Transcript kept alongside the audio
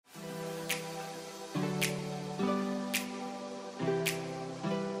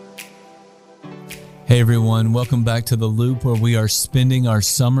Hey everyone, welcome back to The Loop, where we are spending our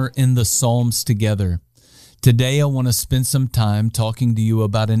summer in the Psalms together. Today I want to spend some time talking to you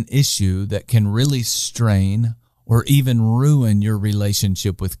about an issue that can really strain or even ruin your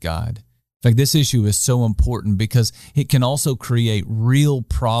relationship with God. In fact, this issue is so important because it can also create real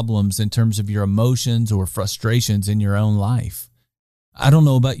problems in terms of your emotions or frustrations in your own life. I don't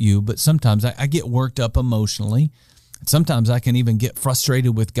know about you, but sometimes I get worked up emotionally. Sometimes I can even get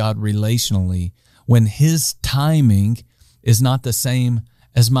frustrated with God relationally when His timing is not the same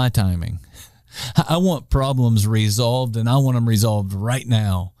as my timing. I want problems resolved, and I want them resolved right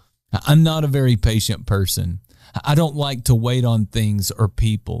now. I'm not a very patient person. I don't like to wait on things or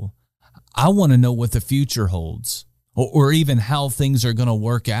people. I want to know what the future holds, or even how things are going to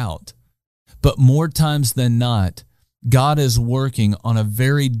work out. But more times than not, God is working on a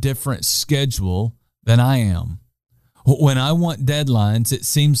very different schedule than I am. When I want deadlines, it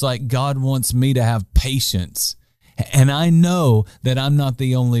seems like God wants me to have patience. And I know that I'm not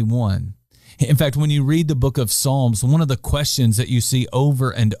the only one. In fact, when you read the book of Psalms, one of the questions that you see over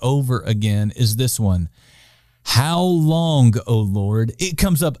and over again is this one: how long, O Lord? It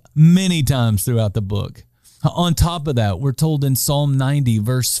comes up many times throughout the book. On top of that, we're told in Psalm 90,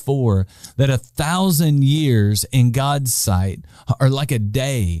 verse 4, that 1,000 years in God's sight are like a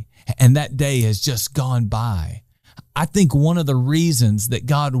day, and that day has just gone by. I think one of the reasons that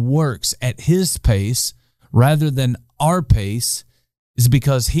God works at His pace rather than our pace is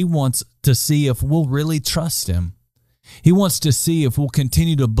because He wants to see if we'll really trust Him. He wants to see if we'll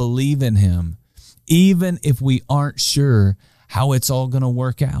continue to believe in Him, even if we aren't sure how it's all going to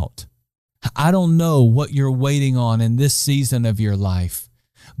work out. I don't know what you're waiting on in this season of your life,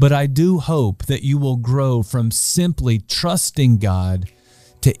 but I do hope that you will grow from simply trusting God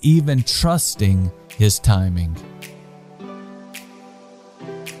to even trusting His timing.